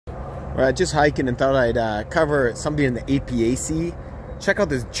We're just hiking and thought I'd cover something in the Apiaceae. Check out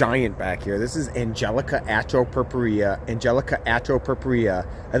this giant back here. This is Angelica atropurpurea. Angelica atropurpurea,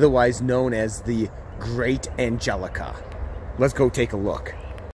 otherwise known as the Great Angelica. Let's go take a look.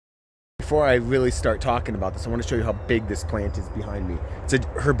 Before I really start talking about this, I want to show you how big this plant is behind me. It's a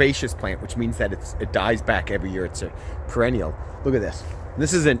herbaceous plant, which means that it dies back every year. It's a perennial. Look at this.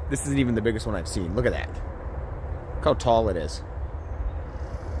 This isn't even the biggest one I've seen. Look at that. Look how tall it is.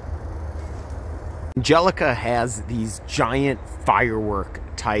 Angelica has these giant firework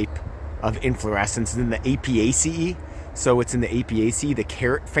type of inflorescences in the Apiaceae. So it's in the Apiaceae, the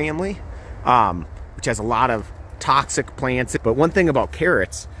carrot family, which has a lot of toxic plants. But one thing about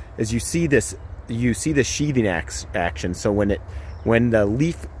carrots is you see the sheathing action. So when the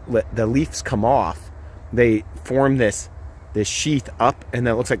leaves come off, they form this sheath up, and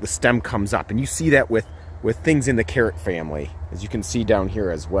then it looks like the stem comes up. And you see that with things in the carrot family, as you can see down here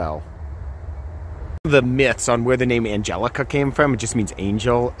as well. The myths on where the name Angelica came from, it just means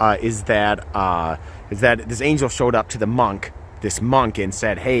angel, is that this angel showed up to this monk and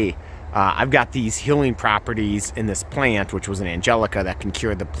said, hey, I've got these healing properties in this plant, which was an Angelica, that can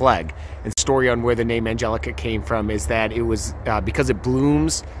cure the plague. And the story on where the name Angelica came from is that it was because it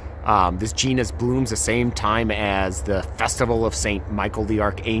blooms, this genus blooms the same time as the festival of Saint Michael the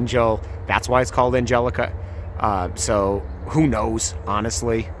Archangel. That's why it's called Angelica. So who knows,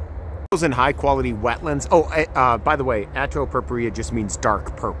 honestly. In high quality wetlands. Oh, by the way, atropurpurea just means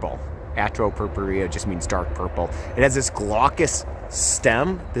dark purple. Atropurpurea just means dark purple. It has this glaucous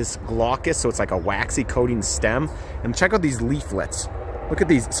stem, so it's like a waxy coating stem. And check out these leaflets. Look at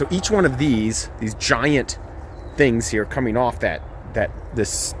these. So each one of these giant things here coming off this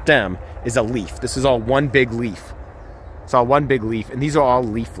stem is a leaf. This is all one big leaf. It's all one big leaf, and these are all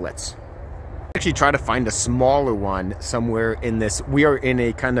leaflets. Actually try to find a smaller one somewhere in this. We are in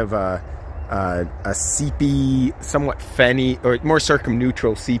a kind of a seepy, somewhat fenny, or more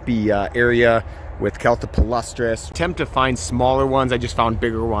circumneutral seepy area with Celtopalustris. Attempt to find smaller ones. I just found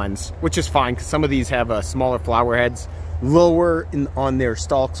bigger ones, which is fine because some of these have smaller flower heads lower on their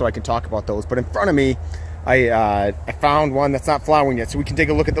stalk, so I can talk about those. But in front of me, I found one that's not flowering yet, so we can take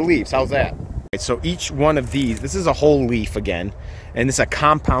a look at the leaves. How's that? So each one of these, this is a whole leaf again, and this is a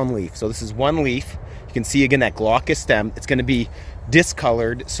compound leaf. So this is one leaf. You can see again that glaucous stem. It's going to be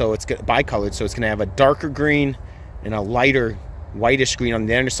discolored, so it's bicolored, so it's going to have a darker green and a lighter whitish green on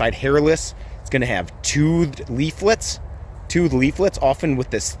the underside, hairless. It's going to have toothed leaflets, often with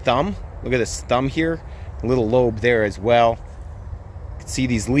this thumb. Look at this thumb here, a little lobe there as well. You can see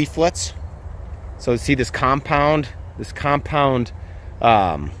these leaflets. So see this compound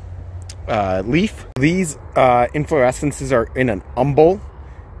leaf. These inflorescences are in an umbel,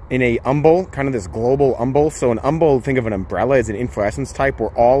 kind of this global umbel. So an umbel, think of an umbrella as an inflorescence type where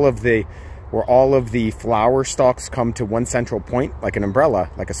all of the flower stalks come to one central point, like an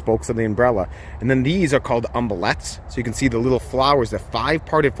umbrella, like a spokes of the umbrella. And then these are called umbellets. So you can see the little flowers, the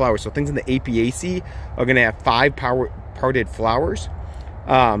 5-parted flowers. So things in the Apiaceae are going to have 5-parted flowers.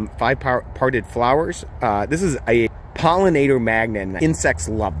 5-parted flowers. This is a pollinator magnet. Insects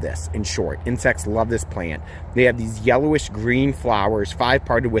love this, in short. Insects love this plant. They have these yellowish green flowers,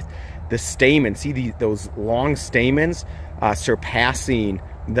 5-parted, with the stamen. See those long stamens surpassing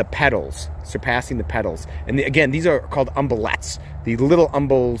the petals. And again, these are called umbellets. The little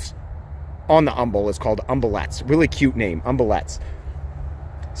umbels on the umbel is called umbellets. Really cute name, umbellets.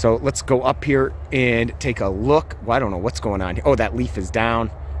 So let's go up here and take a look. Well, I don't know what's going on here. Oh, that leaf is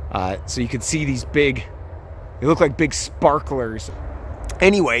down. So you can see these big, they look like big sparklers.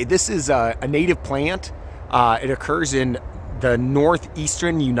 Anyway, this is a native plant. It occurs in the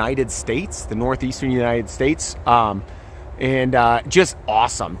northeastern United States. And just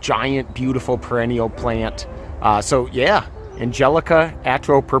awesome. Giant, beautiful, perennial plant. So yeah, Angelica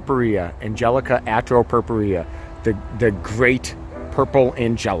atropurpurea. The Great Purple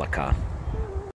Angelica.